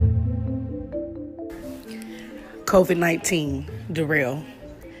COVID-19 Derail,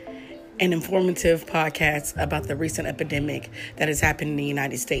 an informative podcast about the recent epidemic that has happened in the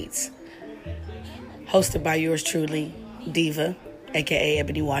United States. Hosted by yours truly, Diva, aka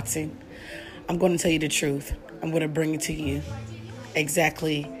Ebony Watson. I'm going to tell you the truth. I'm going to bring it to you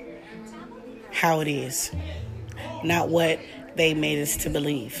exactly how it is, not what they made us to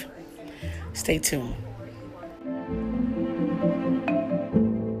believe. Stay tuned.